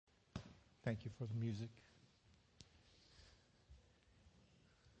Thank you for the music.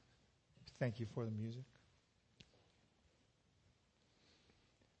 Thank you for the music.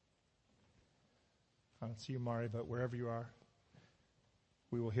 I don't see you, Mari, but wherever you are,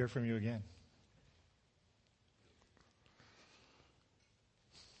 we will hear from you again.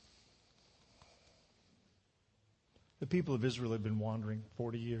 The people of Israel had been wandering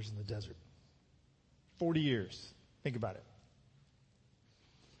 40 years in the desert. 40 years. Think about it.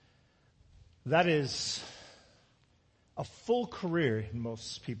 That is a full career in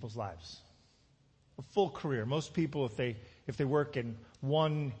most people's lives. A full career. Most people, if they work in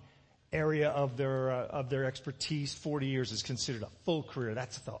one area of their expertise, 40 years is considered a full career.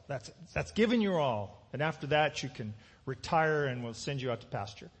 That's giving your all. And after that, you can retire and we'll send you out to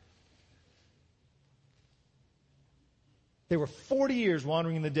pasture. They were 40 years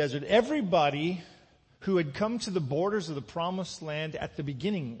wandering in the desert. Everybody who had come to the borders of the promised land at the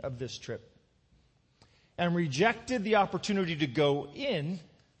beginning of this trip and rejected the opportunity to go in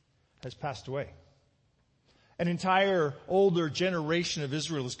has passed away. An entire older generation of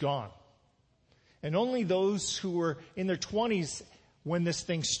Israel is gone. And only those who were in their 20s when this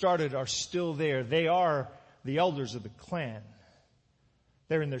thing started are still there. They are the elders of the clan.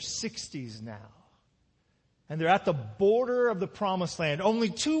 They're in their 60s now. And they're at the border of the promised land. Only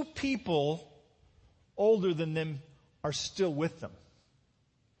 2 people older than them are still with them.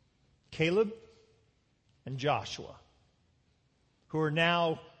 Caleb and Joshua, who are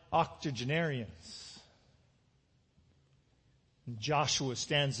now octogenarians. And Joshua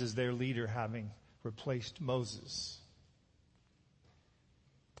stands as their leader, having replaced Moses.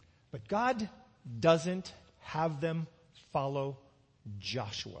 But God doesn't have them follow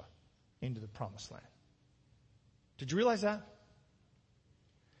Joshua into the promised land. Did you realize that?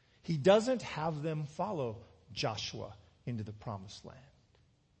 He doesn't have them follow Joshua into the promised land.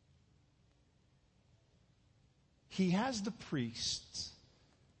 He has the priests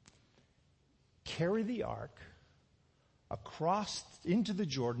carry the ark across into the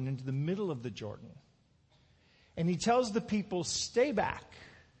Jordan, into the middle of the Jordan. And he tells the people, stay back.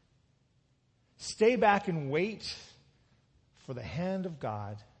 Stay back and wait for the hand of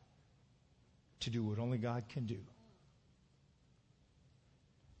God to do what only God can do.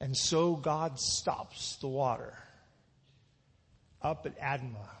 And so God stops the water up at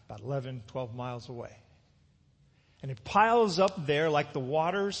Admah, about 11, 12 miles away. And it piles up there like the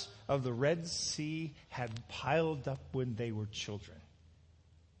waters of the Red Sea had piled up when they were children.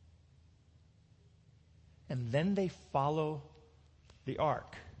 And then they follow the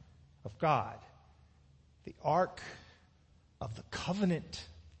ark of God, the ark of the covenant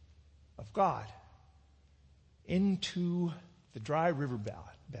of God, into the dry riverbed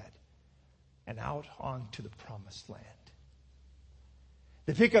and out onto the promised land.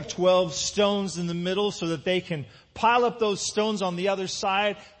 They pick up 12 stones in the middle so that they can pile up those stones on the other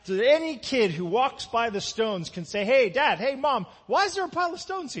side, so that any kid who walks by the stones can say, hey, Dad, hey, Mom, why is there a pile of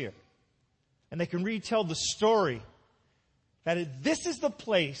stones here? And they can retell the story that this is the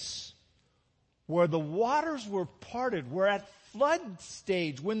place where the waters were parted, where at flood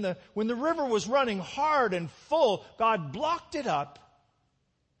stage, when the river was running hard and full, God blocked it up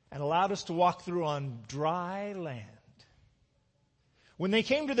and allowed us to walk through on dry land. When they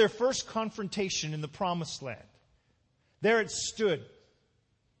came to their first confrontation in the promised land, there it stood,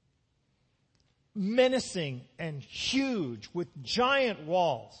 menacing and huge with giant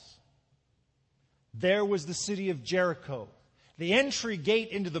walls. There was the city of Jericho, the entry gate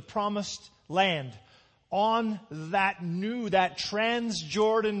into the promised land. On that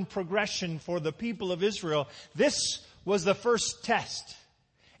Trans-Jordan progression for the people of Israel, this was the first test.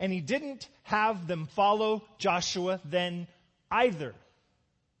 And he didn't have them follow Joshua then either.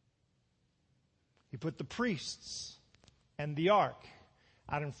 He put the priests and the ark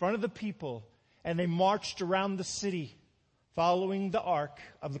out in front of the people, and they marched around the city following the ark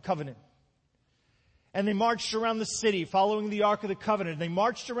of the covenant. And they marched around the city following the Ark of the Covenant. They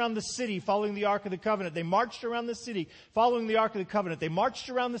marched around the city following the Ark of the Covenant. They marched around the city following the Ark of the Covenant. They marched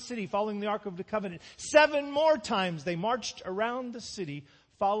around the city following the Ark of the Covenant. 7 more times they marched around the city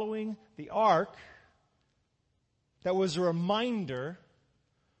following the Ark that was a reminder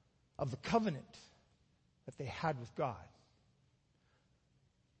of the covenant that they had with God.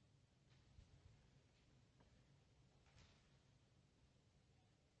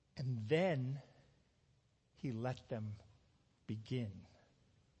 And then he let them begin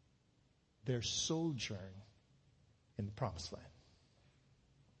their sojourn in the promised land.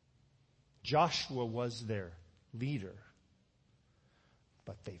 Joshua was their leader,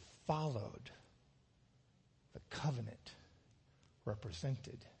 but they followed the covenant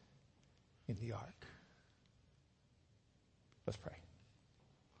represented in the ark. Let's pray.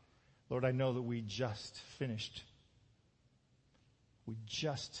 Lord, I know that we just finished. We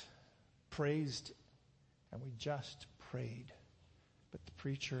just praised and we just prayed. But the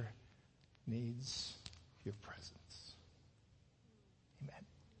preacher needs your presence. Amen.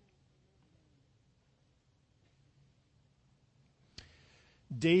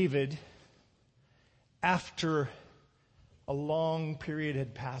 David, after a long period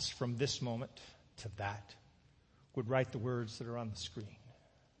had passed from this moment to that, would write the words that are on the screen.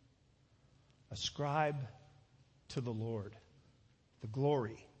 Ascribe to the Lord the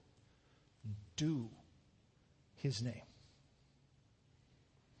glory due his name.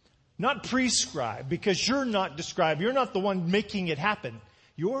 Not prescribe, because you're not described. You're not the one making it happen.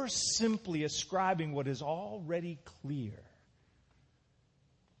 You're simply ascribing what is already clear.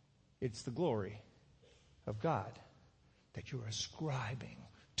 It's the glory of God that you're ascribing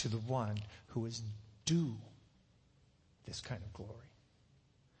to the one who is due this kind of glory.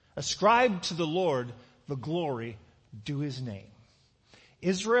 Ascribe to the Lord the glory due his name.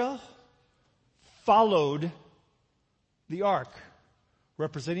 Israel followed the ark,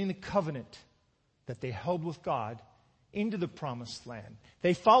 representing the covenant that they held with God, into the promised land.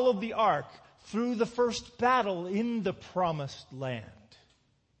 They followed the ark through the first battle in the promised land.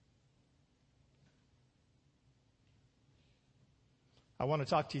 I want to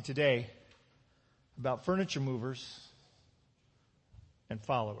talk to you today about furniture movers and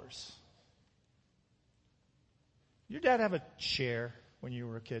followers. Your dad have a chair when you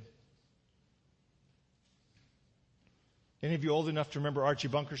were a kid? Any of you old enough to remember Archie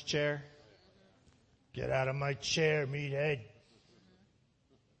Bunker's chair? Get out of my chair, meathead.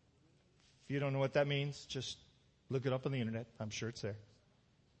 If you don't know what that means, just look it up on the internet. I'm sure it's there.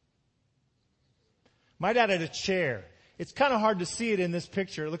 My dad had a chair. It's kind of hard to see it in this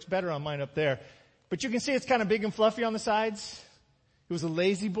picture. It looks better on mine up there. But you can see it's kind of big and fluffy on the sides. It was a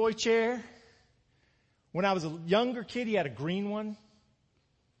lazy boy chair. When I was a younger kid, he had a green one.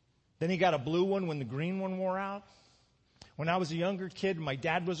 Then he got a blue one when the green one wore out. When I was a younger kid, my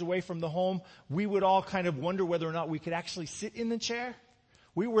dad was away from the home, we would all kind of wonder whether or not we could actually sit in the chair.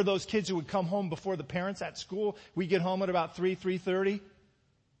 We were those kids who would come home before the parents at school. We'd get home at about 3:30.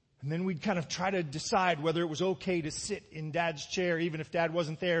 And then we'd kind of try to decide whether it was okay to sit in Dad's chair even if Dad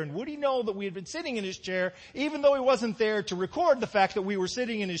wasn't there. And would he know that we had been sitting in his chair even though he wasn't there to record the fact that we were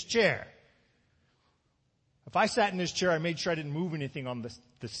sitting in his chair? If I sat in his chair, I made sure I didn't move anything on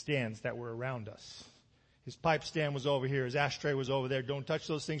the stands that were around us. His pipe stand was over here. His ashtray was over there. Don't touch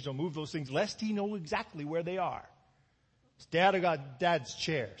those things. Don't move those things, lest he know exactly where they are. Stay out of Dad's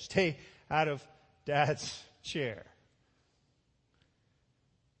chair. Stay out of Dad's chair.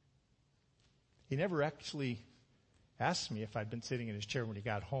 He never actually asked me if I'd been sitting in his chair when he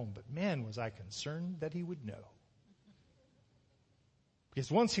got home, but man, was I concerned that he would know.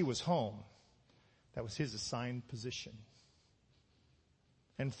 Because once he was home, that was his assigned position.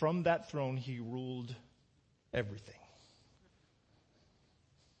 And from that throne, he ruled everything.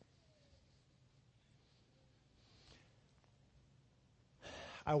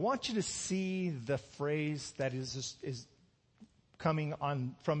 I want you to see the phrase that is coming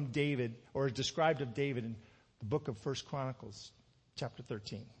on from David, or is described of David in the book of 1 Chronicles, chapter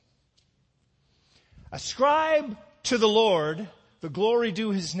 13. Ascribe to the Lord the glory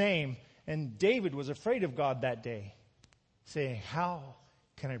due his name. And David was afraid of God that day, saying, how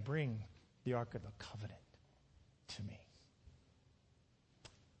can I bring the Ark of the Covenant to me?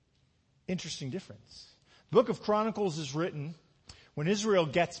 Interesting difference. The book of Chronicles is written when Israel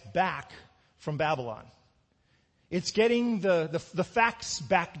gets back from Babylon. It's getting the facts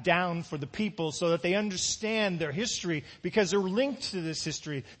back down for the people so that they understand their history, because they're linked to this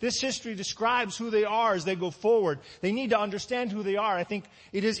history. This history describes who they are as they go forward. They need to understand who they are. I think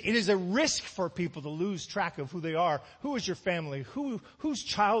it is a risk for people to lose track of who they are. Who is your family? Whose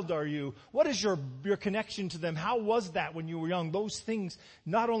child are you? What is your connection to them? How was that when you were young? Those things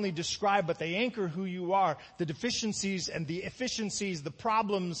not only describe, but they anchor who you are. The deficiencies and the efficiencies, the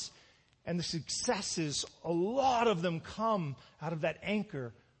problems and the successes, a lot of them come out of that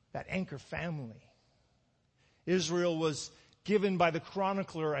anchor family. Israel was given by the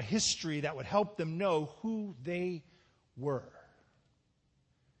chronicler a history that would help them know who they were.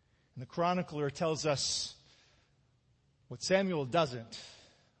 And the chronicler tells us what Samuel doesn't,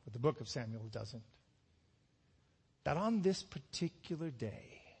 what the book of Samuel doesn't, that on this particular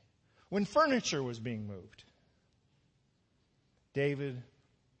day, when furniture was being moved, David,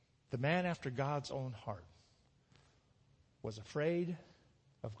 the man after God's own heart, was afraid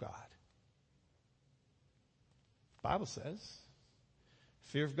of God. The Bible says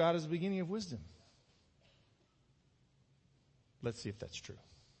Fear of God is the beginning of wisdom. Let's see if that's true.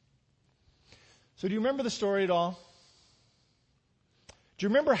 So do you remember the story at all? Do you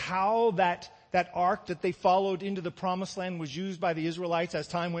remember how that ark that they followed into the promised land was used by the Israelites as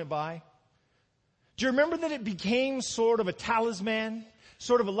time went by? Do you remember that it became sort of a talisman,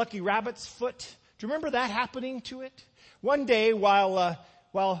 sort of a lucky rabbit's foot? Do you remember that happening to it? One day while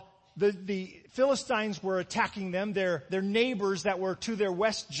the Philistines were attacking them, their neighbors that were to their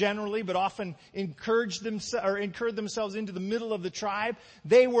west generally, but often incurred themselves into the middle of the tribe,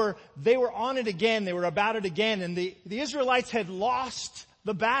 they were on it again, they were about it again, and the Israelites had lost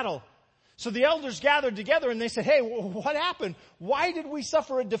the battle. So the elders gathered together and they said, hey, what happened? Why did we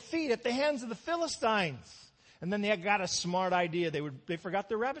suffer a defeat at the hands of the Philistines? And then they got a smart idea. They forgot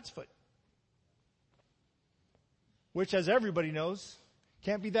their rabbit's foot. Which, as everybody knows,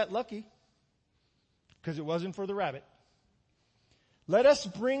 can't be that lucky. Because it wasn't for the rabbit.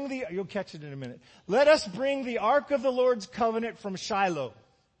 You'll catch it in a minute. Let us bring the ark of the Lord's covenant from Shiloh.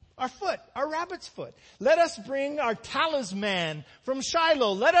 Our foot, our rabbit's foot. Let us bring our talisman from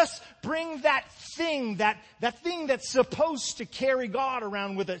Shiloh. Let us bring that thing that's supposed to carry God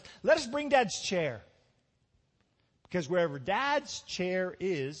around with it. Let us bring Dad's chair. Because wherever Dad's chair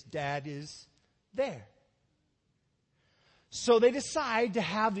is, Dad is there. So they decide to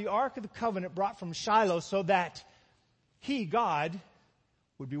have the Ark of the Covenant brought from Shiloh so that He, God,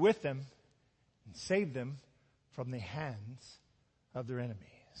 would be with them and save them from the hands of their enemies.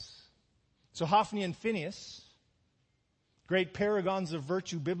 So Hophni and Phinehas, great paragons of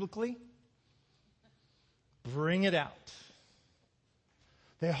virtue biblically, bring it out.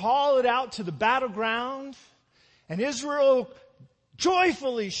 They haul it out to the battleground, and Israel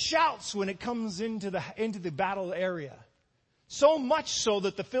joyfully shouts when it comes into the battle area. So much so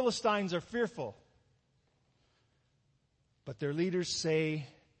that the Philistines are fearful. But their leaders say,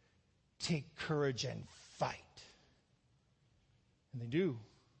 take courage and fight. And they do.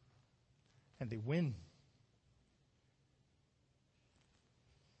 And they win.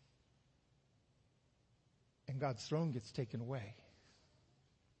 And God's throne gets taken away.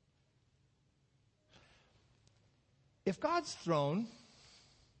 If God's throne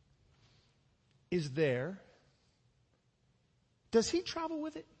is there, does He travel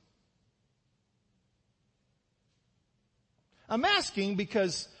with it? I'm asking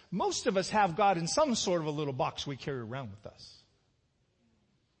because most of us have God in some sort of a little box we carry around with us.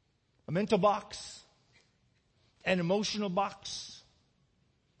 A mental box, an emotional box,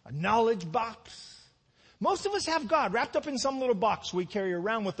 a knowledge box. Most of us have God wrapped up in some little box we carry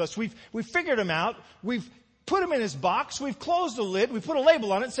around with us. We've figured Him out. We've put Him in His box. We've closed the lid. We put a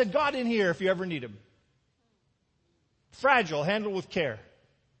label on it and said, God in here if you ever need Him. Fragile, handled with care.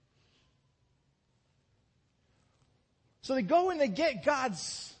 So they go and they get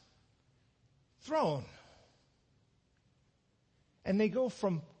God's throne. And they go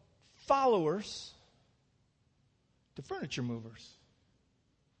from followers to furniture movers.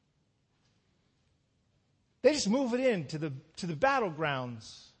 They just move it in to the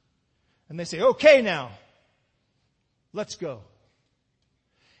battlegrounds. And they say, okay now, let's go.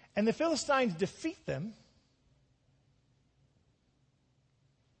 And the Philistines defeat them.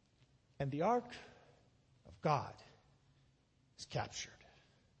 And the ark of God is captured.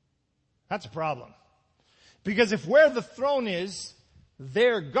 That's a problem. Because if where the throne is,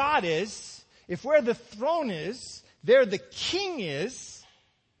 there God is. If where the throne is, there the king is,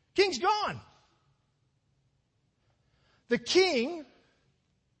 king's gone. The king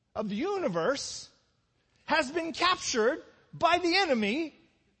of the universe has been captured by the enemy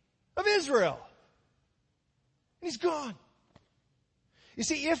of Israel. And he's gone. You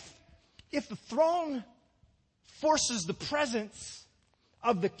see, if the throne forces the presence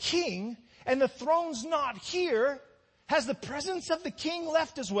of the king and the throne's not here, has the presence of the king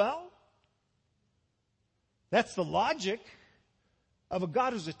left as well? That's the logic of a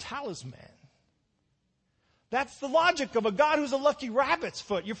God who's a talisman. That's the logic of a God who's a lucky rabbit's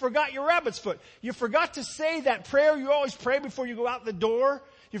foot. You forgot your rabbit's foot. You forgot to say that prayer you always pray before you go out the door.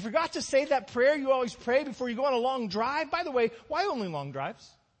 You forgot to say that prayer you always pray before you go on a long drive. By the way, why only long drives?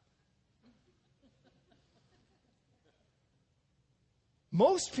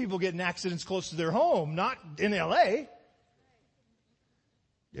 Most people get in accidents close to their home, not in LA.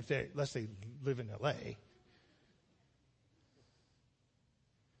 Unless they live in LA.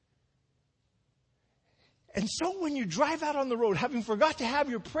 And so when you drive out on the road, having forgot to have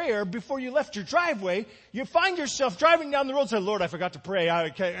your prayer before you left your driveway, you find yourself driving down the road and say, Lord, I forgot to pray.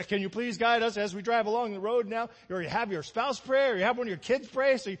 Can you please guide us as we drive along the road now? Or you have your spouse pray, or you have one of your kids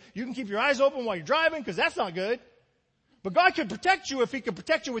pray so you can keep your eyes open while you're driving, because that's not good. But God could protect you if He could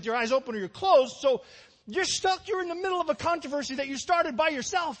protect you with your eyes open or your closed. So you're stuck. You're in the middle of a controversy that you started by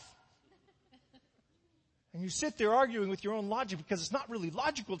yourself. And you sit there arguing with your own logic because it's not really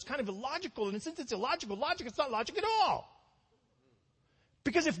logical. It's kind of illogical. And since it's illogical logic, it's not logic at all.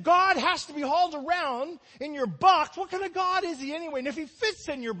 Because if God has to be hauled around in your box, what kind of God is He anyway? And if He fits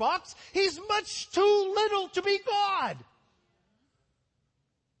in your box, He's much too little to be God.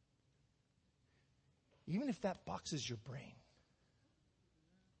 Even if that box is your brain.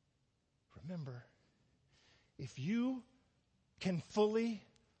 Remember, if you can fully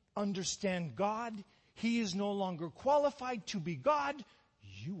understand God, He is no longer qualified to be God.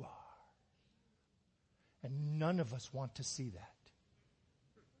 You are. And none of us want to see that.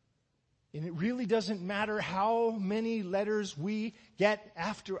 And it really doesn't matter how many letters we get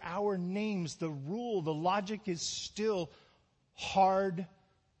after our names. The rule, the logic is still hard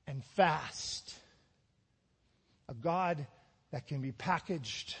and fast. A God that can be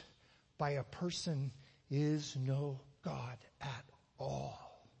packaged by a person is no God at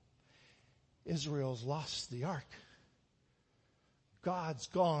all. Israel's lost the ark. God's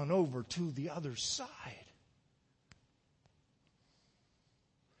gone over to the other side.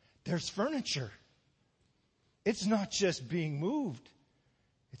 There's furniture. It's not just being moved.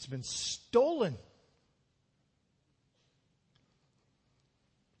 It's been stolen.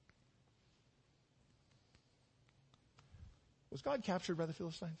 Was God captured by the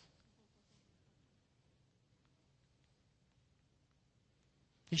Philistines?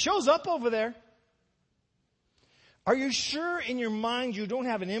 He shows up over there. Are you sure in your mind you don't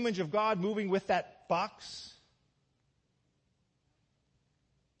have an image of God moving with that box?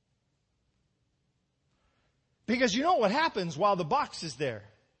 Because you know what happens while the box is there,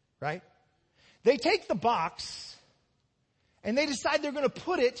 right? They take the box and they decide they're going to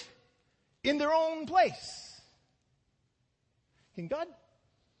put it in their own place. Can God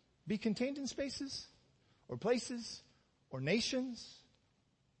be contained in spaces or places or nations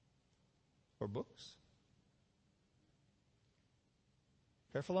or books?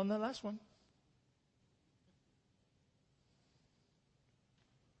 Careful on that last one.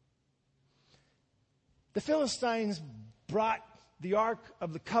 The Philistines brought the Ark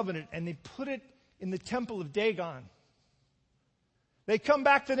of the Covenant and they put it in the temple of Dagon. They come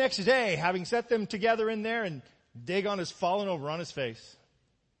back the next day, having set them together in there, and Dagon has fallen over on his face.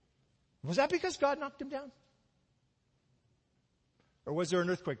 Was that because God knocked him down? Or was there an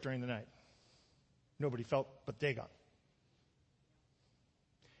earthquake during the night? Nobody felt but Dagon.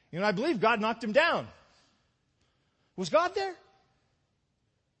 You know, I believe God knocked him down. Was God there?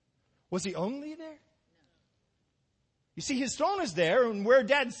 Was He only there? You see, His throne is there, and where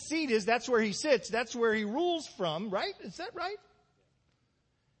Dad's seat is, that's where He sits. That's where He rules from, right? Is that right?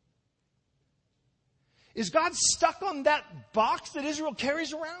 Is God stuck on that box that Israel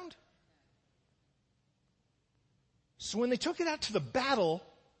carries around? So when they took it out to the battle,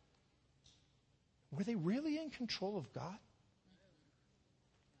 were they really in control of God?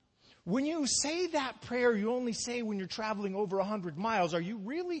 When you say that prayer, you only say when you're traveling over 100 miles. Are you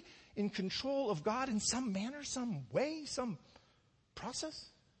really in control of God in some manner, some way, some process?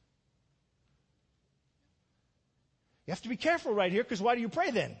 You have to be careful right here, because why do you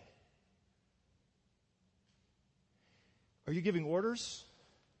pray then? Are you giving orders?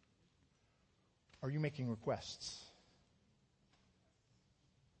 Are you making requests?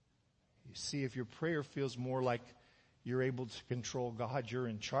 You see, if your prayer feels more like you're able to control God, you're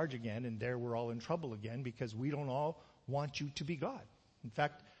in charge again, and there we're all in trouble again, because we don't all want you to be God. In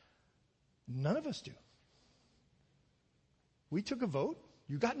fact, none of us do. We took a vote.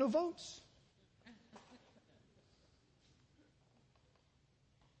 You got no votes.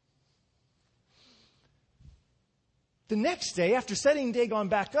 The next day, after setting Dagon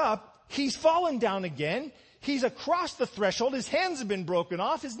back up, he's fallen down again. He's across the threshold. His hands have been broken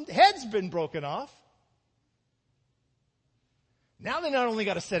off. His head's been broken off. Now they not only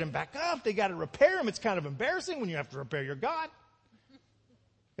got to set him back up, they got to repair him. It's kind of embarrassing when you have to repair your God.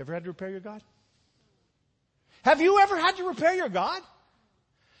 Ever had to repair your God? Have you ever had to repair your God?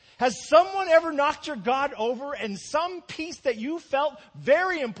 Has someone ever knocked your God over and some piece that you felt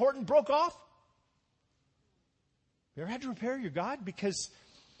very important broke off? You ever had to repair your God because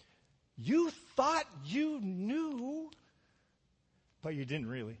you thought you knew, but you didn't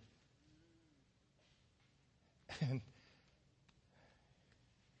really?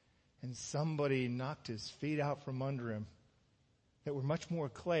 And somebody knocked his feet out from under him that were much more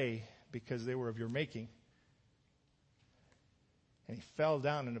clay because they were of your making. And he fell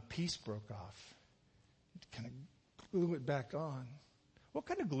down and a piece broke off. Kind of glue it back on. What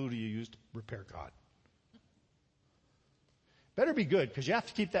kind of glue do you use to repair God? Better be good, because you have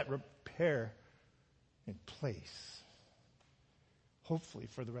to keep that repair in place. Hopefully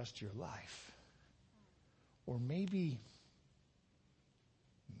for the rest of your life. Or maybe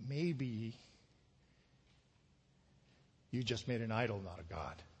you just made an idol, not a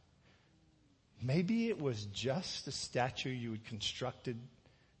God. Maybe it was just a statue you had constructed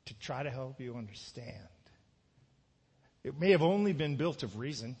to try to help you understand. It may have only been built of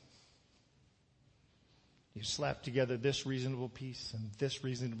reason. You slapped together this reasonable piece and this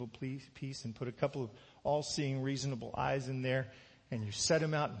reasonable piece and put a couple of all-seeing reasonable eyes in there, and you set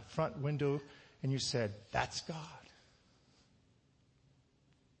them out in the front window and you said, that's God.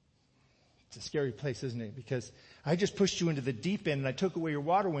 It's a scary place, isn't it? Because I just pushed you into the deep end and I took away your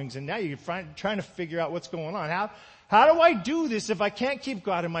water wings, and now you're trying to figure out what's going on. How do I do this if I can't keep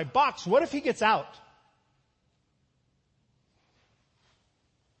God in my box? What if he gets out?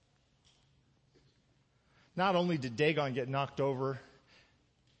 Not only did Dagon get knocked over,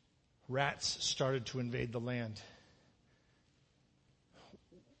 rats started to invade the land.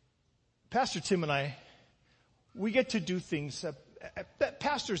 Pastor Tim and I, we get to do things that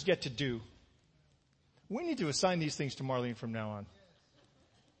pastors get to do. We need to assign these things to Marlene from now on.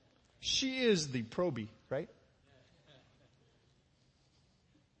 She is the probie, right?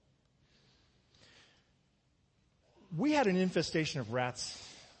 We had an infestation of rats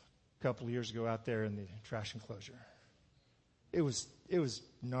a couple of years ago out there in the trash enclosure. It was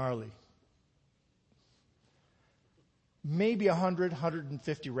gnarly. Maybe 100,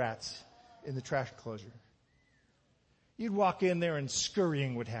 150 rats in the trash enclosure. You'd walk in there and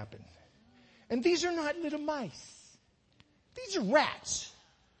scurrying would happen. And these are not little mice. These are rats.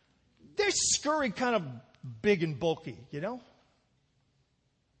 They scurry kind of big and bulky, you know?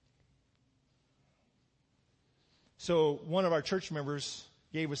 So one of our church members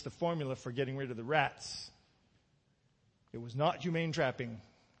gave us the formula for getting rid of the rats. It was not humane trapping.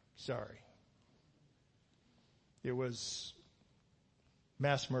 Sorry. It was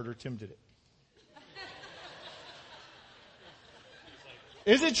mass murder. Tim did it.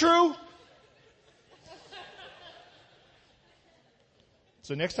 Is it true?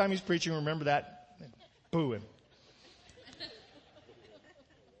 So next time he's preaching, remember that. Boo him.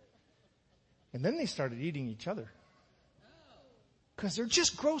 And then they started eating each other. Because they're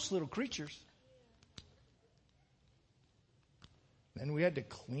just gross little creatures. Then we had to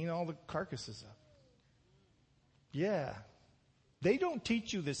clean all the carcasses up. Yeah. They don't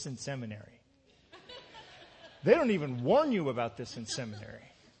teach you this in seminary. They don't even warn you about this in seminary.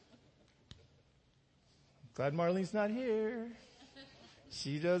 Glad Marlene's not here.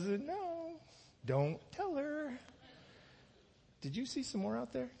 She doesn't know. Don't tell her. Did you see some more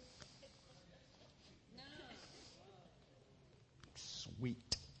out there? No.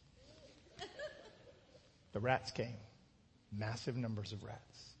 Sweet. The rats came. Massive numbers of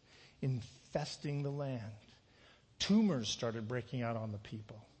rats. Infesting the land. Tumors started breaking out on the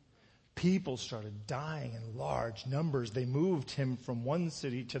people. People started dying in large numbers. They moved him from one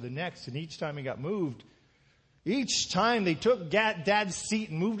city to the next, and each time he got moved, each time they took Dad's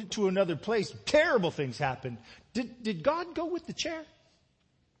seat and moved it to another place, terrible things happened. Did God go with the chair?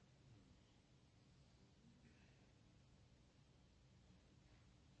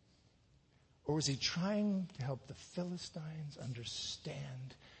 Or was he trying to help the Philistines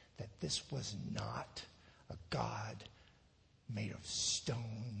understand that this was not a God made of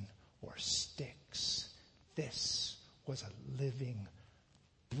stone or sticks? This was a living,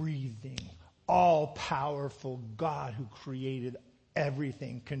 breathing, all-powerful God who created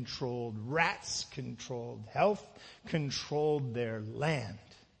everything, controlled rats, controlled health, controlled their land.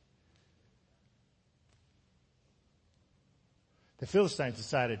 The Philistines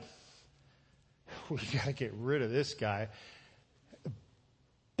decided, we got to get rid of this guy.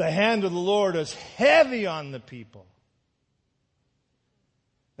 The hand of the Lord is heavy on the people.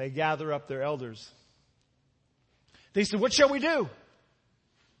 They gather up their elders. They said, what shall we do?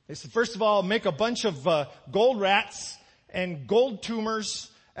 They said, first of all, make a bunch of gold rats and gold tumors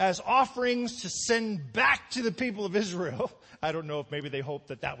as offerings to send back to the people of Israel. I don't know if maybe they hoped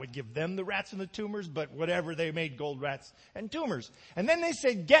that would give them the rats and the tumors, but whatever, they made gold rats and tumors. And then they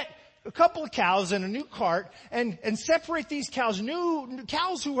said, get a couple of cows and a new cart and separate these cows, new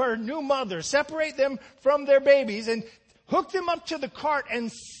cows who are new mothers, separate them from their babies and hook them up to the cart and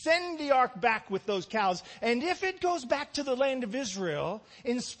send the ark back with those cows. And if it goes back to the land of Israel,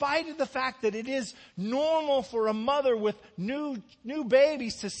 in spite of the fact that it is normal for a mother with new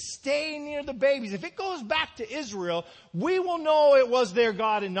babies to stay near the babies, if it goes back to Israel, we will know it was their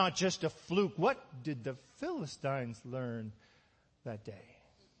God and not just a fluke. What did the Philistines learn that day?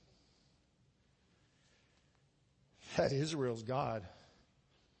 that Israel's God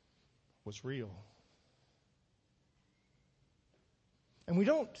was real. And we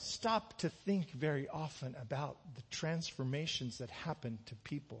don't stop to think very often about the transformations that happen to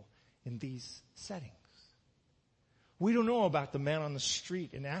people in these settings. We don't know about the man on the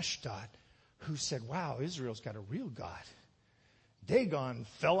street in Ashdod who said, wow, Israel's got a real God. Dagon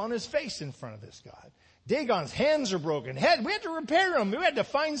fell on his face in front of this God. Dagon's hands are broken. We had to repair them. We had to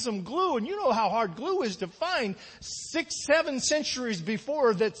find some glue. And you know how hard glue is to find 6-7 centuries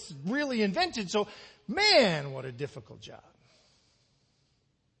before that's really invented. So, man, what a difficult job.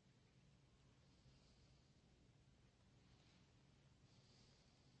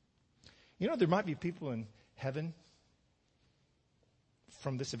 You know, there might be people in heaven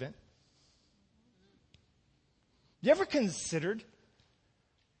from this event. You ever considered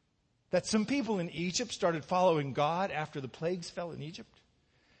that some people in Egypt started following God after the plagues fell in Egypt?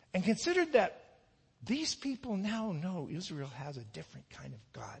 And considered that these people now know Israel has a different kind of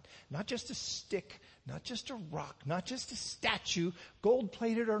God. Not just a stick, not just a rock, not just a statue,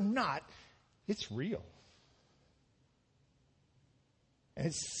 gold-plated or not. It's real. And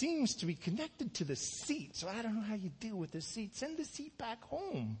it seems to be connected to the seat. So I don't know how you deal with the seat. Send the seat back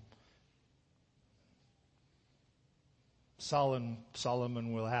home. Solomon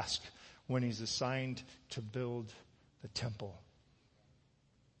will ask when he's assigned to build the temple.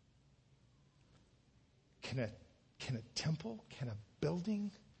 Can a temple, can a building,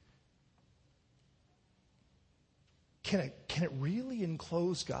 can it really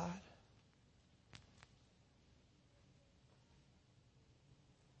enclose God?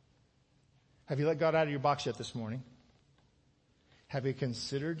 Have you let God out of your box yet this morning? Have you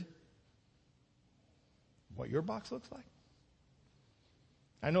considered what your box looks like?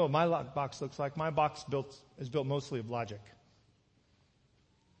 I know what my box looks like. My box is built mostly of logic.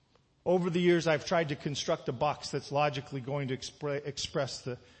 Over the years, I've tried to construct a box that's logically going to express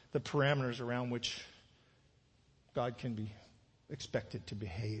the parameters around which God can be expected to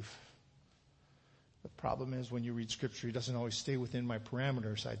behave. The problem is when you read Scripture, He doesn't always stay within my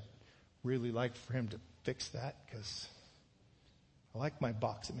parameters. I'd really like for Him to fix that because I like my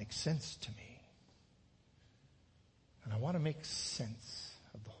box. It makes sense to me. And I want to make sense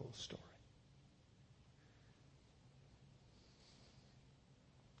of the whole story.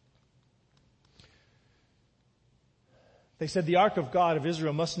 They said the ark of God of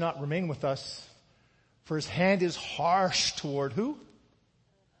Israel must not remain with us, for His hand is harsh toward who?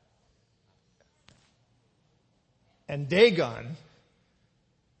 And Dagon,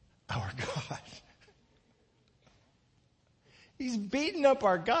 our God. He's beating up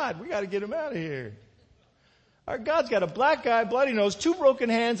our God. We got to get him out of here. Our God's got a black eye, bloody nose, 2 broken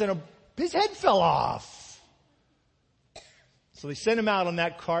hands, and his head fell off. So they sent him out on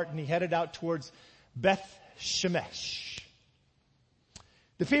that cart, and he headed out towards Beth Shemesh.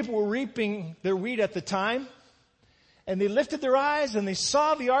 The people were reaping their wheat at the time, and they lifted their eyes, and they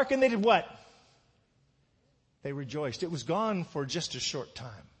saw the ark, and they did what? They rejoiced. It was gone for just a short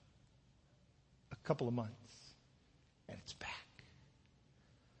time. A couple of months. And it's back.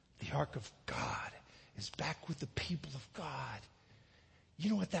 The ark of God is back with the people of God.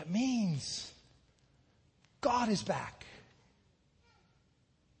 You know what that means? God is back.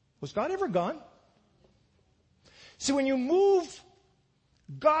 Was God ever gone? See, when you move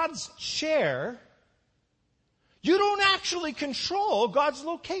God's chair, you don't actually control God's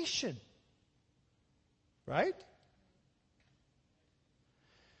location. Right?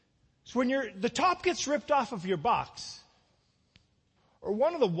 So when the top gets ripped off of your box, or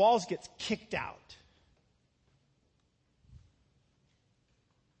one of the walls gets kicked out,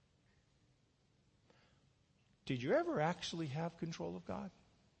 did you ever actually have control of God?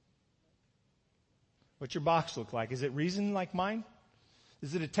 What's your box look like? Is it reason like mine?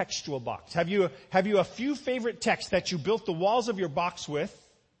 Is it a textual box? Have you a few favorite texts that you built the walls of your box with,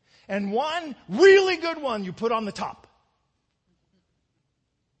 and one really good one you put on the top?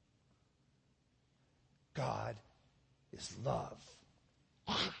 God is love.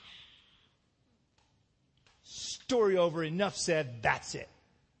 Story over, enough said, that's it.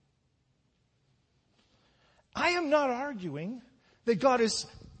 I am not arguing that God is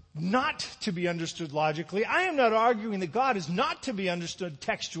not to be understood logically. I am not arguing that God is not to be understood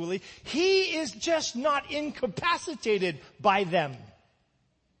textually. He is just not incapacitated by them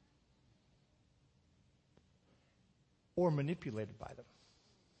or manipulated by them.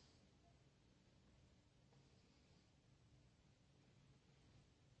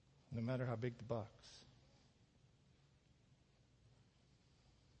 No matter how big the box.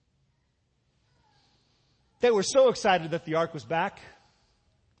 They were so excited that the ark was back.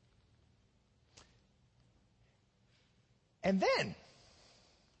 And then,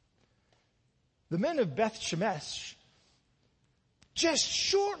 the men of Beth Shemesh, just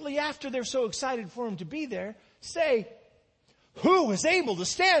shortly after they're so excited for him to be there, say, who is able to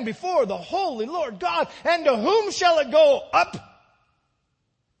stand before the holy Lord God, and to whom shall it go up?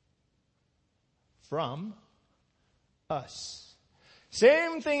 From us.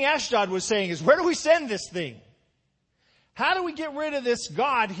 Same thing Ashdod was saying is, where do we send this thing? How do we get rid of this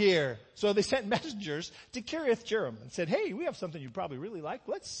God here? So they sent messengers to Kiriath Jearim and said, hey, we have something you'd probably really like.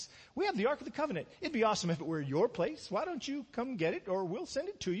 We have the Ark of the Covenant. It'd be awesome if it were your place. Why don't you come get it, or we'll send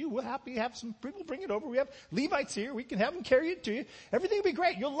it to you. We'll have some people bring it over. We have Levites here. We can have them carry it to you. Everything will be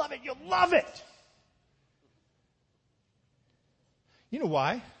great. You'll love it. You'll love it. You know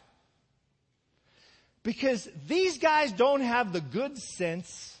why? Because these guys don't have the good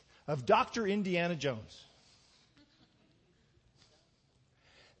sense of Dr. Indiana Jones.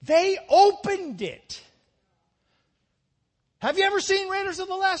 They opened it. Have you ever seen Raiders of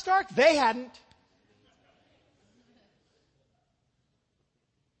the Lost Ark? They hadn't.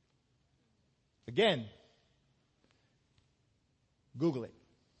 Again, Google it.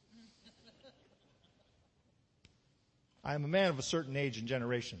 I am a man of a certain age and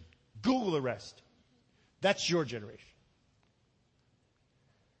generation. Google the rest. That's your generation.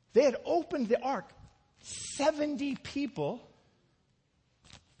 They had opened the ark. 70 people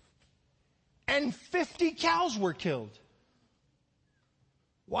and 50 cows were killed.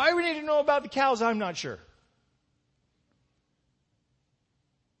 Why we need to know about the cows, I'm not sure.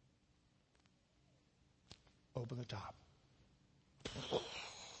 Open the top.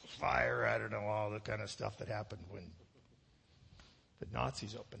 Fire, I don't know, all the kind of stuff that happened when the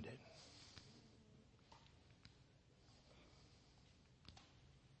Nazis opened it.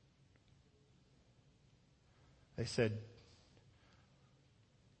 They said,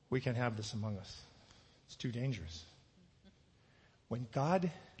 we can't have this among us. It's too dangerous. When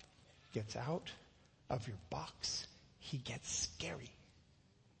God gets out of your box, he gets scary.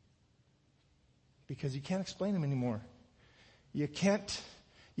 Because you can't explain him anymore. You can't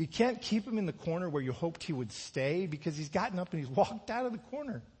keep him in the corner where you hoped he would stay, because he's gotten up and he's walked out of the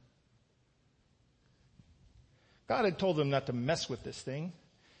corner. God had told them not to mess with this thing.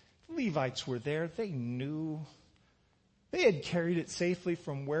 The Levites were there. They knew. They had carried it safely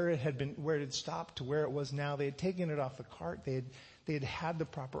from where it had stopped to where it was now. They had taken it off the cart. They had the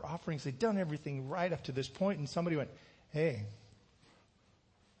proper offerings. They'd done everything right up to this point, and somebody went, hey,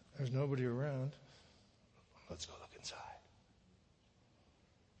 there's nobody around. Let's go look inside.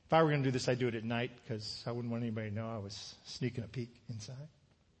 If I were going to do this, I'd do it at night, because I wouldn't want anybody to know I was sneaking a peek inside.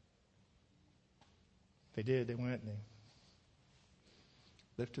 They did. They went and they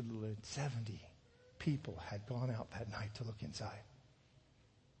lifted the lid. 70 people had gone out that night to look inside.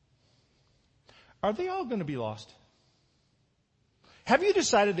 Are they all going to be lost? Have you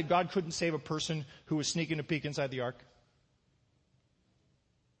decided that God couldn't save a person who was sneaking a peek inside the ark?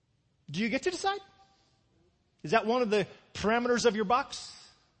 Do you get to decide? Is that one of the parameters of your box?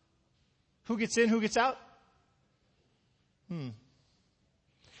 Who gets in, who gets out?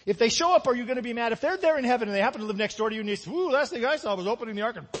 If they show up, are you going to be mad? If they're there in heaven and they happen to live next door to you and you say, ooh, last thing I saw was opening the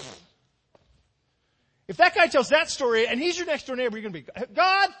ark and if that guy tells that story and he's your next door neighbor, you're going to be,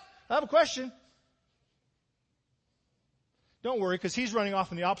 God, I have a question. Don't worry, because he's running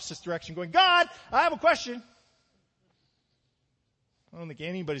off in the opposite direction going, God, I have a question. I don't think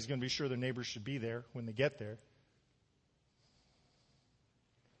anybody's going to be sure their neighbors should be there when they get there.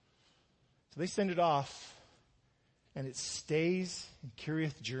 So they send it off, and it stays in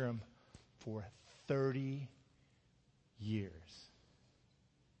Kiriath Jearim for 30 years.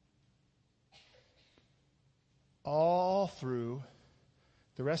 All through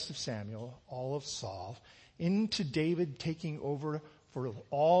the rest of Samuel, all of Saul, into David taking over for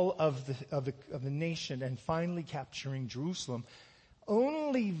all of the nation and finally capturing Jerusalem.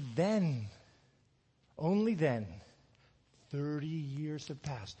 Only then, 30 years have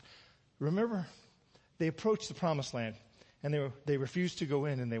passed. Remember, they approached the promised land and they refused to go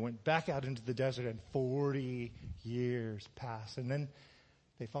in, and they went back out into the desert, and 40 years passed. And then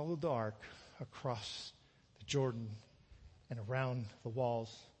they followed the ark across the Jordan and around the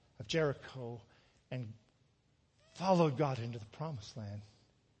walls of Jericho and followed God into the promised land.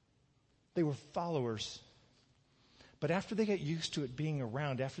 They were followers. But after they got used to it being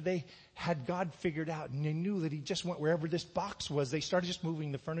around, after they had God figured out, and they knew that he just went wherever this box was. They started just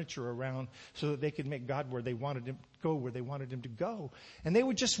moving the furniture around so that they could make God where they wanted him to go, where they wanted him to go. And they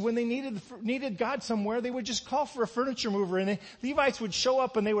would just, when they needed God somewhere, they would just call for a furniture mover, and the Levites would show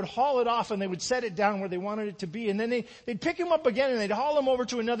up and they would haul it off and they would set it down where they wanted it to be. And then they'd pick him up again and they'd haul him over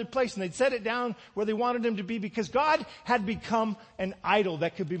to another place and they'd set it down where they wanted him to be, because God had become an idol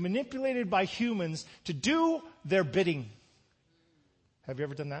that could be manipulated by humans to do their bidding. Have you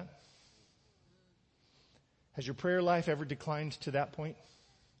ever done that? Has your prayer life ever declined to that point?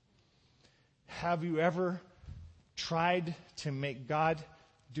 Have you ever tried to make God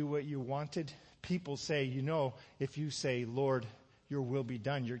do what you wanted? People say, if you say, Lord, your will be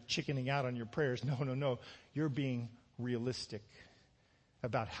done, you're chickening out on your prayers. No. You're being realistic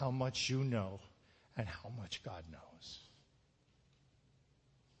about how much you know and how much God knows.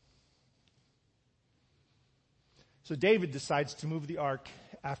 So David decides to move the ark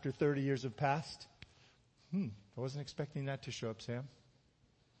after 30 years have passed. I wasn't expecting that to show up, Sam.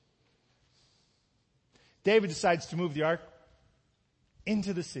 David decides to move the ark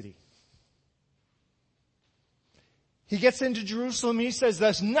into the city. He gets into Jerusalem. He says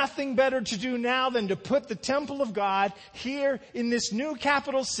there's nothing better to do now than to put the temple of God here in this new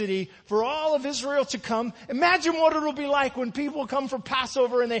capital city for all of Israel to come. Imagine what it'll be like when people come for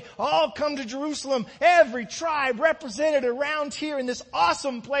Passover and they all come to Jerusalem. Every tribe represented around here in this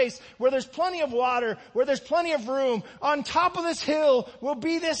awesome place where there's plenty of water, where there's plenty of room. On top of this hill will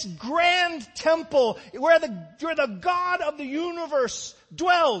be this grand temple where the God of the universe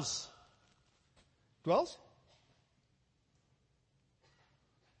dwells. Dwells?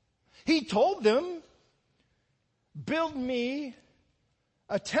 He told them, build me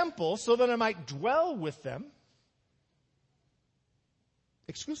a temple so that I might dwell with them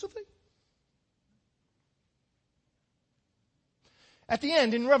exclusively. At the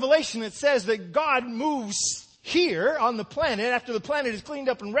end, in Revelation, it says that God moves here on the planet after the planet is cleaned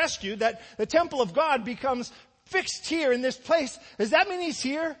up and rescued, that the temple of God becomes fixed here in this place. Does that mean he's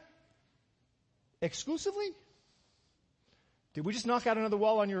here exclusively? Did we just knock out another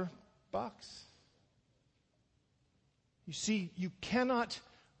wall on your box? You see, you cannot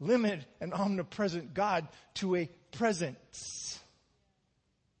limit an omnipresent God to a presence.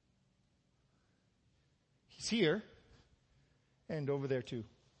 He's here and over there too.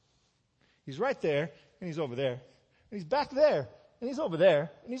 He's right there and he's over there. And he's back there and he's over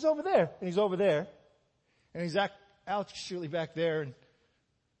there and he's over there and he's over there. And he's actually back there, and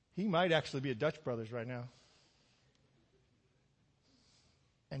he might actually be at Dutch Brothers right now.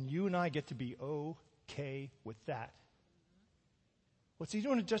 And you and I get to be okay with that. What's he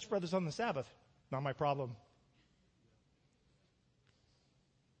doing at Dutch Brothers on the Sabbath? Not my problem.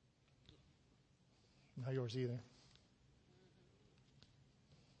 Not yours either.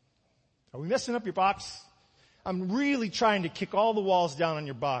 Are we messing up your box? I'm really trying to kick all the walls down on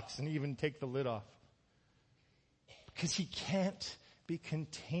your box and even take the lid off. Because he can't be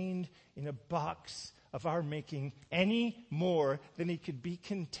contained in a box of our making any more than he could be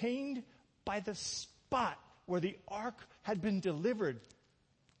contained by the spot where the ark had been delivered.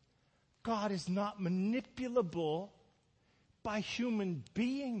 God is not manipulable by human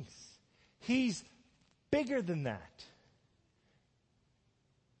beings. He's bigger than that.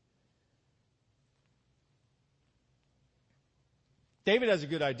 David has a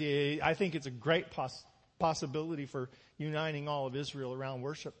good idea. I think it's a great possibility for uniting all of Israel around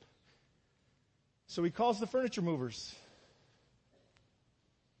worship. So he calls the furniture movers.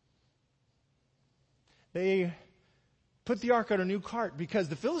 They put the ark on a new cart because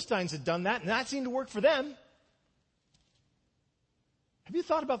the Philistines had done that, and that seemed to work for them. Have you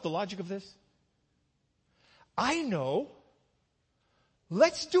thought about the logic of this? I know.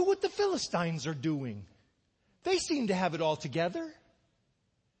 Let's do what the Philistines are doing. They seem to have it all together.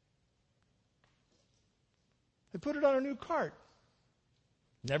 They put it on a new cart.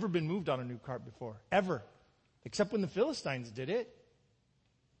 Never been moved on a new cart before, ever. Except when the Philistines did it.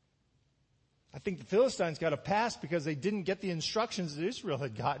 I think the Philistines got a pass because they didn't get the instructions that Israel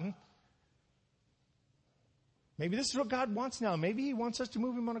had gotten. Maybe this is what God wants now. Maybe he wants us to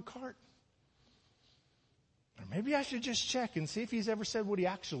move him on a cart. Or maybe I should just check and see if he's ever said what he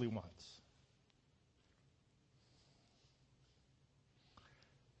actually wants.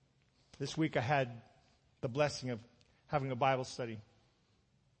 This week I had the blessing of having a Bible study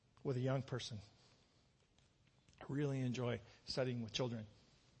with a young person. I really enjoy studying with children.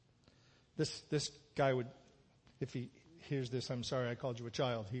 This guy would, if he hears this, I'm sorry I called you a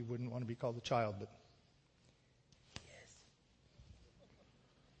child. He wouldn't want to be called a child, but yes.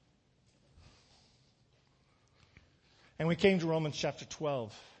 And we came to Romans chapter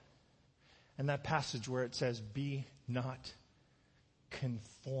 12. And that passage where it says, be not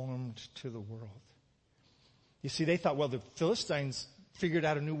conformed to the world. You see, they thought, well, the Philistines figured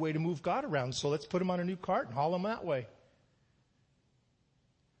out a new way to move God around, so let's put him on a new cart and haul him that way.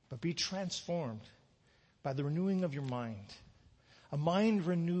 But be transformed by the renewing of your mind. A mind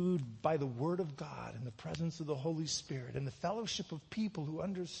renewed by the Word of God and the presence of the Holy Spirit and the fellowship of people who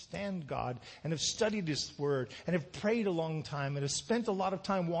understand God and have studied His Word and have prayed a long time and have spent a lot of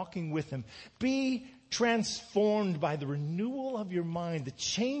time walking with Him. Be transformed by the renewal of your mind, the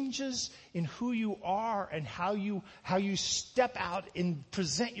changes in who you are and how you step out and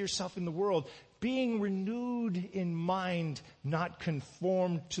present yourself in the world. Being renewed in mind, not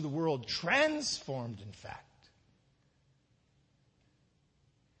conformed to the world, transformed in fact.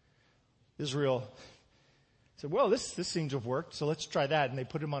 Israel said, well, this seems to have worked, so let's try that. And they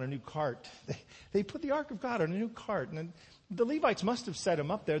put him on a new cart. They put the Ark of God on a new cart. And then the Levites must have set him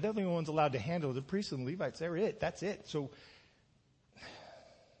up there. They're the only ones allowed to handle it. The priests and the Levites, they're it. That's it. So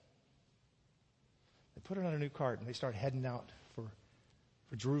they put it on a new cart and they start heading out for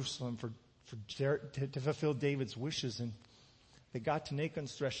Jerusalem to fulfill David's wishes. And they got to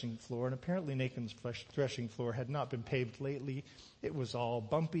Nachon's threshing floor, and apparently Nachon's threshing floor had not been paved lately. It was all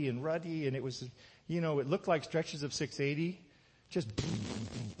bumpy and ruddy, and it was, it looked like stretches of 680, just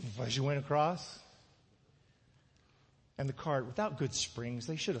as you went across. And the cart, without good springs,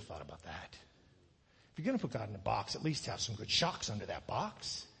 they should have thought about that. If you're going to put God in a box, at least have some good shocks under that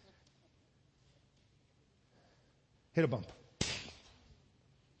box. Hit a bump.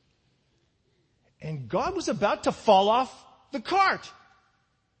 And God was about to fall off the cart.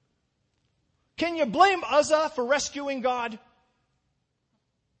 Can you blame Uzzah for rescuing God?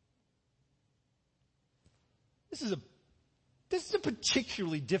 This is a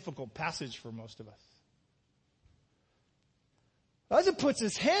particularly difficult passage for most of us. Uzzah puts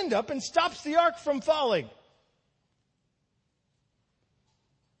his hand up and stops the ark from falling.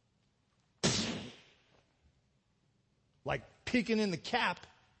 Like peeking in the cap.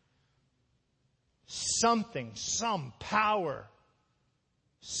 Something, some power,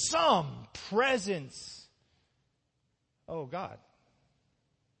 some presence. Oh, God.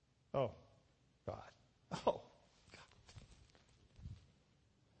 Oh, God. Oh, God.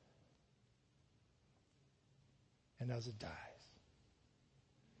 And as it dies,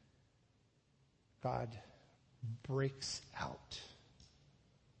 God breaks out.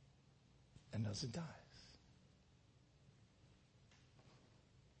 And as it dies.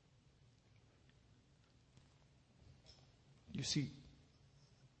 You see,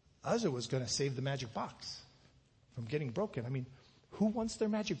 Uzzah was going to save the magic box from getting broken. I mean, who wants their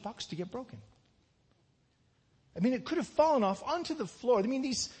magic box to get broken? I mean, it could have fallen off onto the floor. I mean,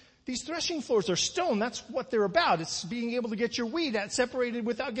 these threshing floors are stone. That's what they're about. It's being able to get your wheat separated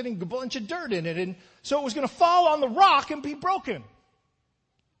without getting a bunch of dirt in it. And so it was going to fall on the rock and be broken.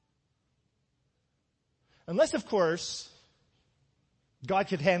 Unless, of course, God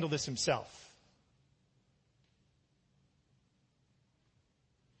could handle this himself.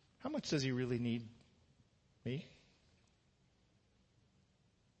 How much does he really need me?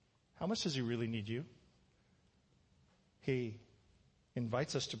 How much does he really need you? He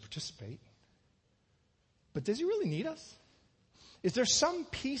invites us to participate. But does he really need us? Is there some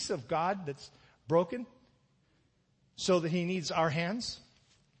piece of God that's broken so that he needs our hands?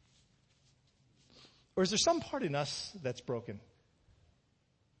 Or is there some part in us that's broken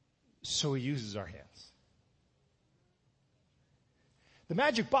so he uses our hands? The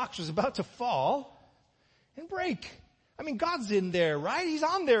magic box was about to fall and break. I mean, God's in there, right? He's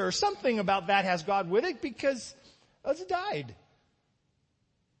on there, or something about that has God with it, because Uzzah died.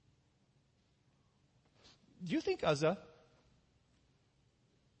 Do you think Uzzah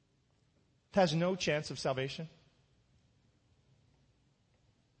has no chance of salvation?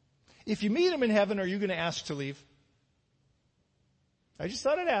 If you meet him in heaven, are you going to ask to leave? I just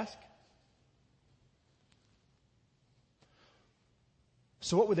thought I'd ask.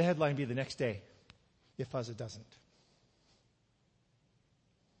 So what would the headline be the next day if Uzzah doesn't?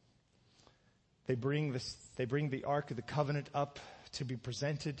 They bring the Ark of the Covenant up to be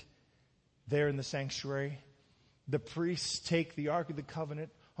presented there in the sanctuary. The priests take the Ark of the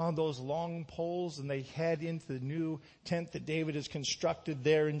Covenant on those long poles and they head into the new tent that David has constructed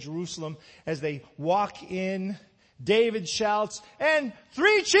there in Jerusalem. As they walk in, David shouts, and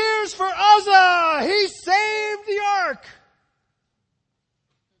 3 cheers for Uzzah! He saved the Ark!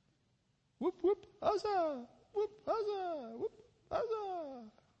 Whoop, whoop, Uzzah! Whoop, Uzzah! Whoop, Uzzah!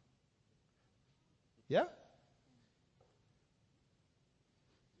 Yeah?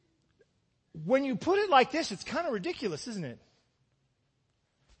 When you put it like this, it's kind of ridiculous, isn't it?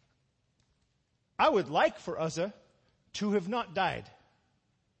 I would like for Uzzah to have not died.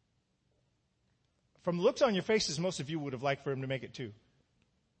 From the looks on your faces, most of you would have liked for him to make it too.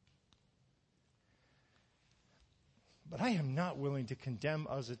 But I am not willing to condemn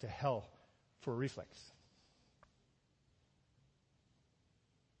Uzzah to hell for a reflex.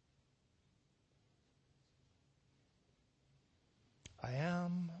 I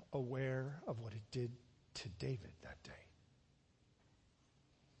am aware of what it did to David that day.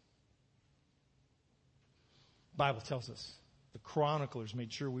 The Bible tells us, the chroniclers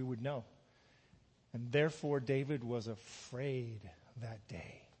made sure we would know. And therefore David was afraid that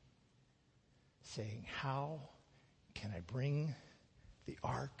day, saying, how can I bring the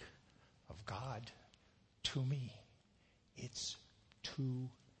ark of God to me? It's too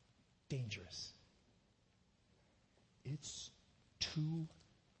dangerous. It's too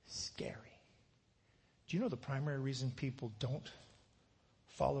scary. Do you know the primary reason people don't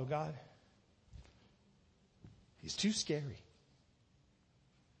follow God? He's too scary.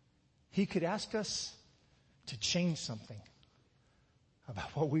 He could ask us to change something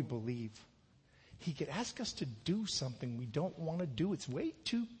about what we believe. He could ask us to do something we don't want to do. It's way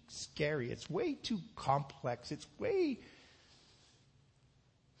too scary. It's way too complex. It's way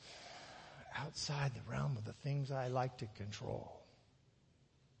outside the realm of the things I like to control.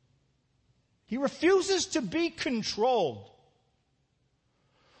 He refuses to be controlled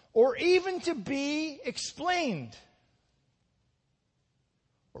or even to be explained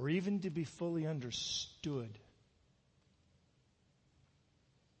or even to be fully understood.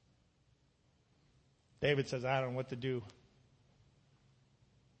 David says, I don't know what to do.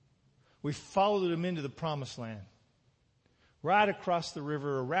 We followed him into the promised land. Right across the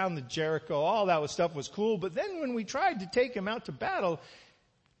river, around the Jericho, all that stuff was cool. But then when we tried to take him out to battle,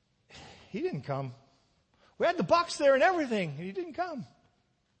 he didn't come. We had the box there and everything, and he didn't come.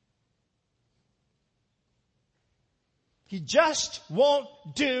 He just won't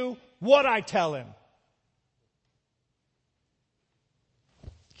do what I tell him.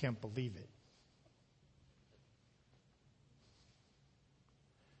 Can't believe it.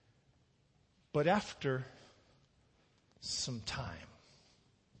 But after some time,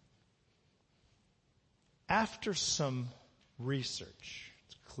 after some research,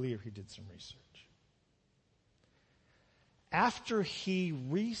 it's clear he did some research. After he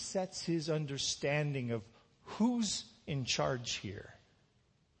resets his understanding of who's in charge here,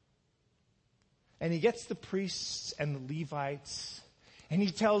 and he gets the priests and the Levites, and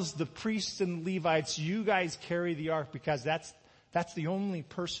he tells the priests and the Levites, you guys carry the ark because that's the only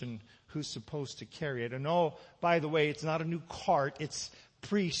person who's supposed to carry it. And oh, by the way, it's not a new cart, it's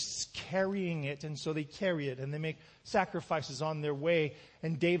priests carrying it, and so they carry it, and they make sacrifices on their way,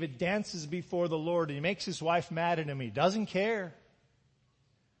 and David dances before the Lord, and he makes his wife mad at him. He doesn't care.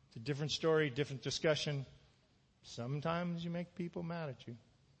 It's a different story, different discussion. Sometimes you make people mad at you.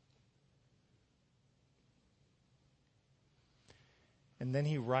 And then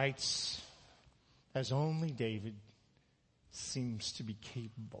he writes, as only David seems to be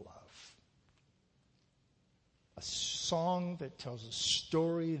capable of. A song that tells a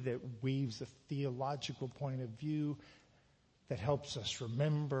story that weaves a theological point of view that helps us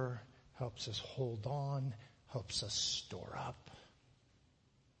remember, helps us hold on, helps us store up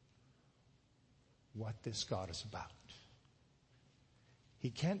what this God is about. He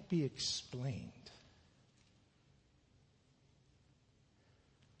can't be explained.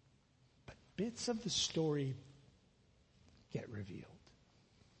 But bits of the story get revealed.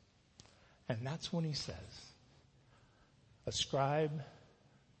 And that's when he says, ascribe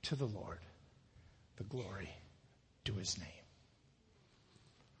to the Lord the glory due his name.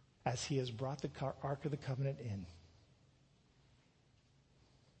 As he has brought the Ark of the Covenant in.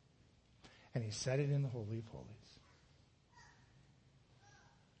 And he set it in the Holy of Holies.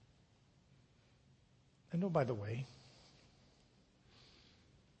 And oh, by the way,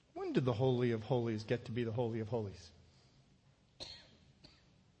 when did the Holy of Holies get to be the Holy of Holies?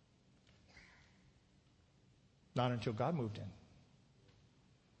 Not until God moved in.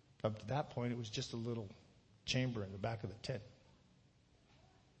 Up to that point, it was just a little chamber in the back of the tent.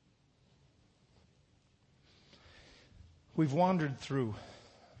 We've wandered through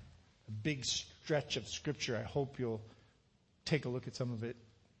a big stretch of Scripture. I hope you'll take a look at some of it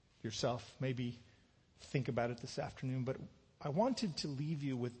yourself. Maybe think about it this afternoon. But I wanted to leave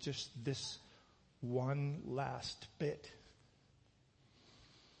you with just this one last bit.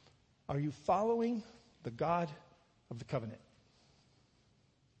 Are you following the God of the covenant?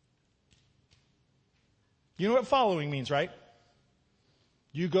 You know what following means, right?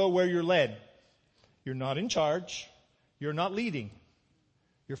 You go where you're led. You're not in charge. You're not leading.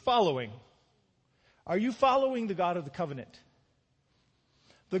 You're following. Are you following the God of the covenant?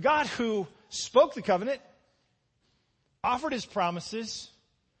 The God who spoke the covenant, offered his promises,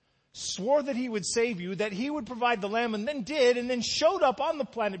 swore that he would save you, that he would provide the lamb, and then showed up on the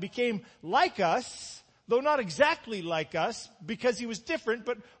planet, became like us, though not exactly like us, because he was different,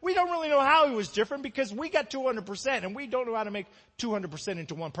 but we don't really know how he was different because we got 200%, and we don't know how to make 200%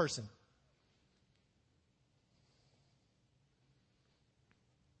 into one person.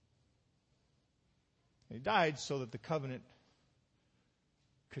 He died so that the covenant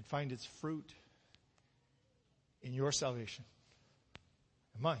could find its fruit in your salvation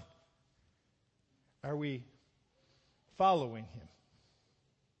and mine. Are we following him?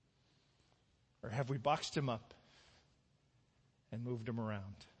 Or have we boxed him up and moved him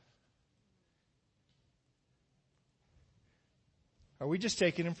around? Are we just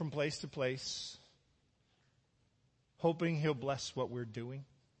taking him from place to place, hoping he'll bless what we're doing?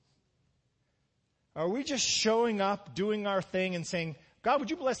 Are we just showing up, doing our thing and saying, God,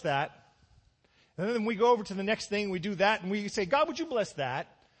 would you bless that? And then we go over to the next thing, we do that, and we say, God, would you bless that?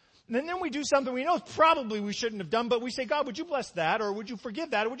 And then we do something we know probably we shouldn't have done, but we say, God, would you bless that? Or would you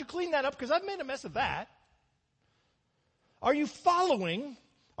forgive that? Or would you clean that up? Because I've made a mess of that. Are you following?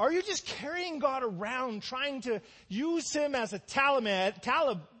 Are you just carrying God around, trying to use him as a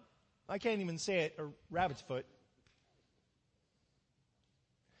I can't even say it, a rabbit's foot.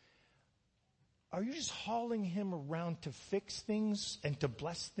 Are you just hauling him around to fix things and to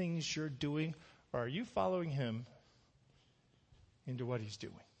bless things you're doing? Or are you following him into what he's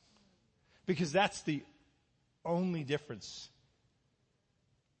doing? Because that's the only difference.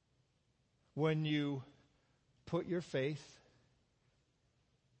 When you put your faith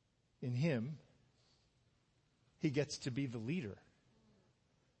in him, he gets to be the leader.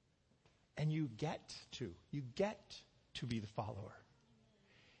 And you get to be the follower.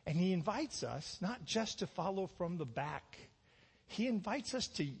 And he invites us not just to follow from the back. He invites us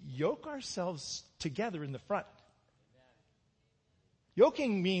to yoke ourselves together in the front.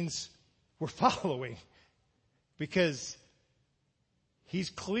 Yoking means we're following because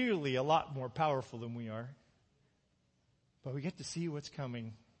he's clearly a lot more powerful than we are. But we get to see what's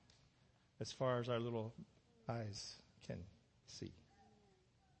coming as far as our little eyes can see.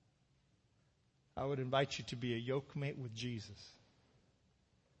 I would invite you to be a yoke mate with Jesus,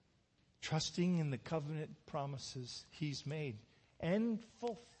 trusting in the covenant promises he's made and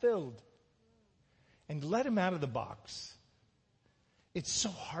fulfilled. And let him out of the box. It's so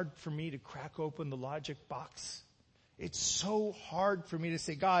hard for me to crack open the logic box. It's so hard for me to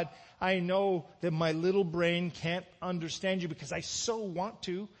say, God, I know that my little brain can't understand you because I so want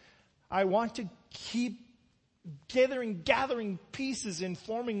to. I want to keep gathering pieces and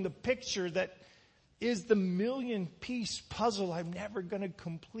forming the picture that is the million-piece puzzle I'm never going to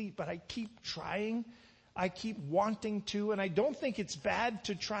complete, but I keep trying. I keep wanting to, and I don't think it's bad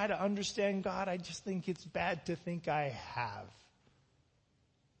to try to understand God. I just think it's bad to think I have.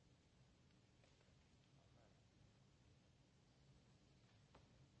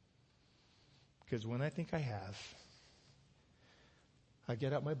 Because when I think I have, I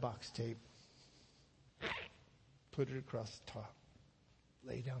get out my box tape, put it across the top,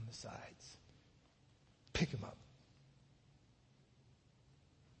 lay down the sides, pick him up,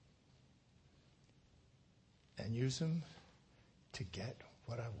 and use him to get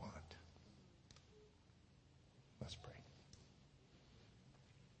what I want. Let's pray.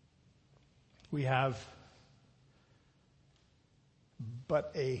 We have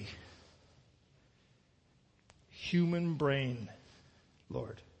but a human brain,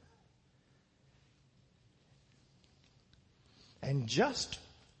 Lord. And just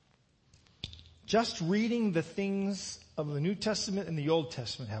reading the things of the New Testament and the Old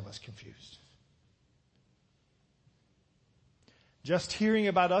Testament have us confused. Just hearing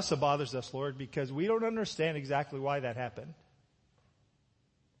about us bothers us, Lord, because we don't understand exactly why that happened.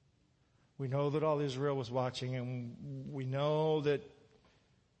 We know that all Israel was watching, and we know that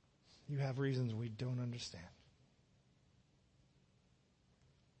you have reasons we don't understand.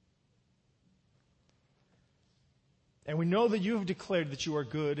 And we know that you have declared that you are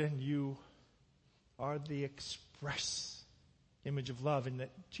good and you are the express image of love, and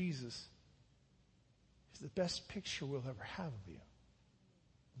that Jesus is the best picture we'll ever have of you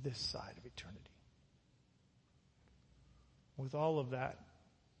this side of eternity. With all of that,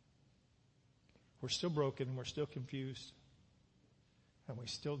 we're still broken and we're still confused, and we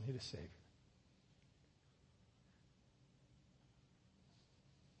still need a Savior.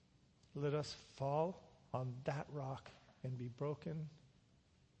 Let us fall on that rock and be broken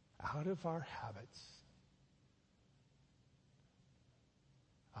out of our habits,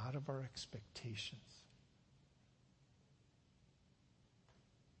 out out of our expectations,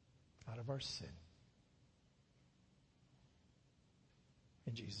 out of our sin.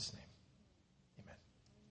 In Jesus' name.